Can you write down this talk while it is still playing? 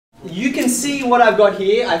you can see what I've got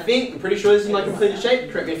here, I think. I'm pretty sure this is my completed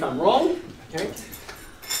shape. Correct me if I'm wrong. Okay.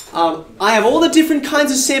 I have all the different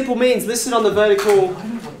kinds of sample means listed on the vertical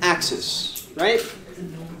axis, right?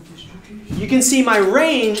 You can see my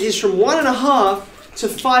range is from 1.5 to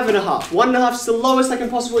 5.5. 1.5 is the lowest I can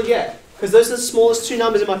possibly get, because those are the smallest two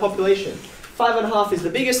numbers in my population. 5.5 is the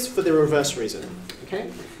biggest for the reverse reason. Okay?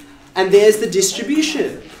 And there's the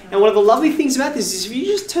distribution. And one of the lovely things about this is if you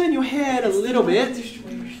just turn your head a little bit,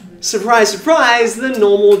 surprise, surprise, the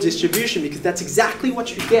normal distribution, because that's exactly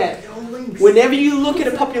what you get whenever you look at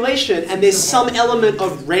a population and there's some element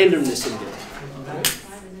of randomness in there.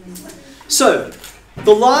 So,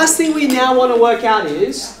 the last thing we now want to work out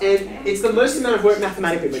is, and it's the most amount of work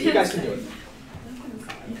mathematically, but you guys can do it,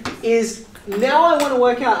 is now I want to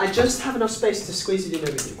work out, I just have enough space to squeeze it in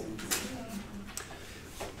over here.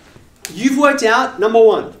 You've worked out, number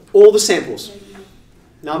one, all the samples.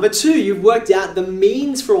 Number two, you've worked out the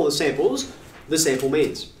means for all the samples, the sample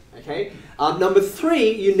means. Okay? Number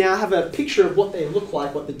three, you now have a picture of what they look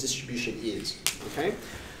like, what the distribution is. Okay?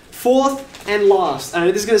 Fourth and last, I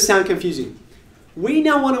know this is going to sound confusing. We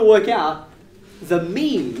now want to work out the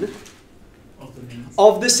mean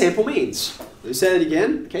of the sample means. Let me say that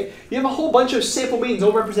again. Okay? You have a whole bunch of sample means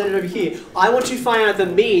all represented over here. I want to find out the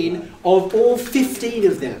mean of all 15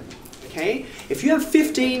 of them. Okay? If you have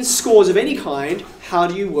 15 scores of any kind, how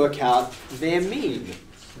do you work out their mean?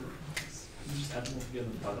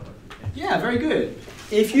 Yeah, very good.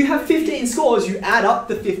 If you have 15 scores, you add up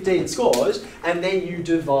the 15 scores and then you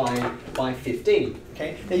divide by 15.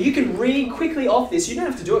 Okay? Now you can read quickly off this. You don't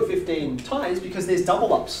have to do it 15 times because there's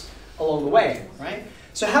double ups along the way, right?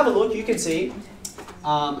 So have a look. You can see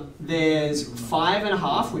there's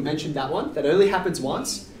 5.5. We mentioned that one. That only happens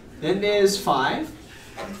once. Then there's 5.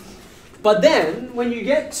 But then when you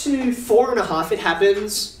get to 4.5, it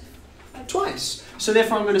happens twice. So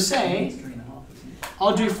therefore I'm going to say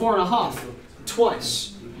I'll do 4.5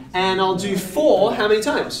 twice. And I'll do 4 how many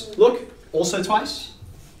times? Look, also twice.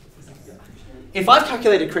 If I've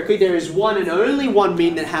calculated correctly, there is one and only one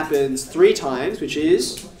mean that happens 3 times, which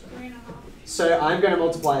is... So I'm going to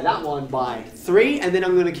multiply that one by 3, and then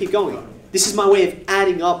I'm going to keep going. This is my way of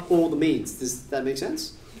adding up all the means. Does that make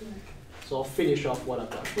sense? So I'll finish off what I've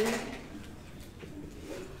got here.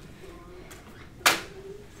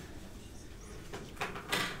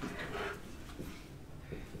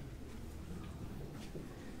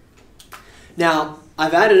 Now,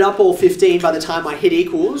 I've added up all 15 by the time I hit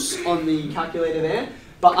equals on the calculator there,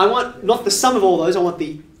 but I want not the sum of all those, I want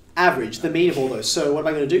the average, the mean of all those. So what am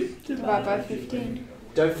I going to do? Divide by 15.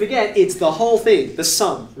 Don't forget, it's the whole thing, the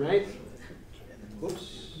sum, right?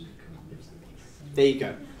 Whoops. There you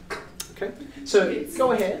go. Okay, so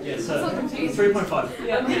go ahead. Yeah, so 3.5.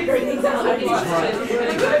 Yeah.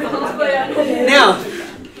 Now,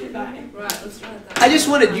 I just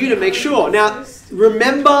wanted you to make sure. Now,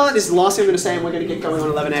 remember, this is the last thing I'm going to say, and we're going to get going on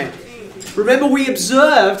 11A. Remember, we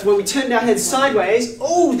observed when we turned our heads sideways.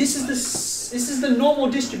 Oh, this is the normal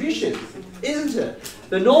distribution, isn't it?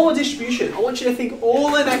 The normal distribution. I want you to think all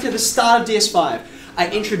the way back to the start of DS5. I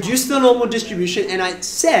introduced the normal distribution, and I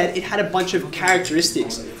said it had a bunch of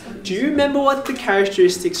characteristics. Do you remember what the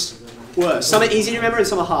characteristics were? Some are easy to remember, and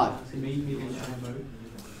some are hard.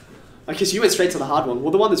 Okay, so you went straight to the hard one.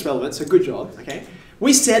 Well, the one that's relevant, so good job. Okay,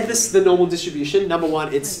 we said this is the normal distribution. Number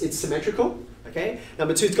one, it's symmetrical. Okay.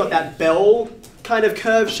 Number two, it's got that bell kind of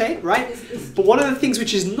curve shape, right? But one of the things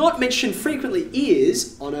which is not mentioned frequently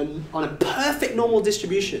is on a perfect normal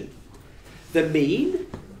distribution, the mean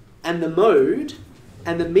and the mode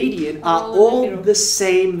and the median are all the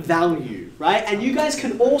same value, right? And you guys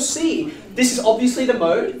can all see this is obviously the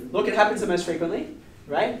mode. Look, it happens the most frequently,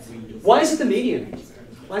 right? Why is it the median?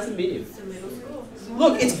 Why is it the median?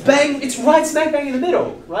 Look, it's right smack bang in the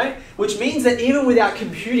middle, right? Which means that even without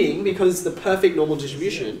computing, because it's the perfect normal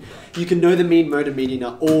distribution, you can know the mean, mode, and median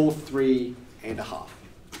are all 3.5.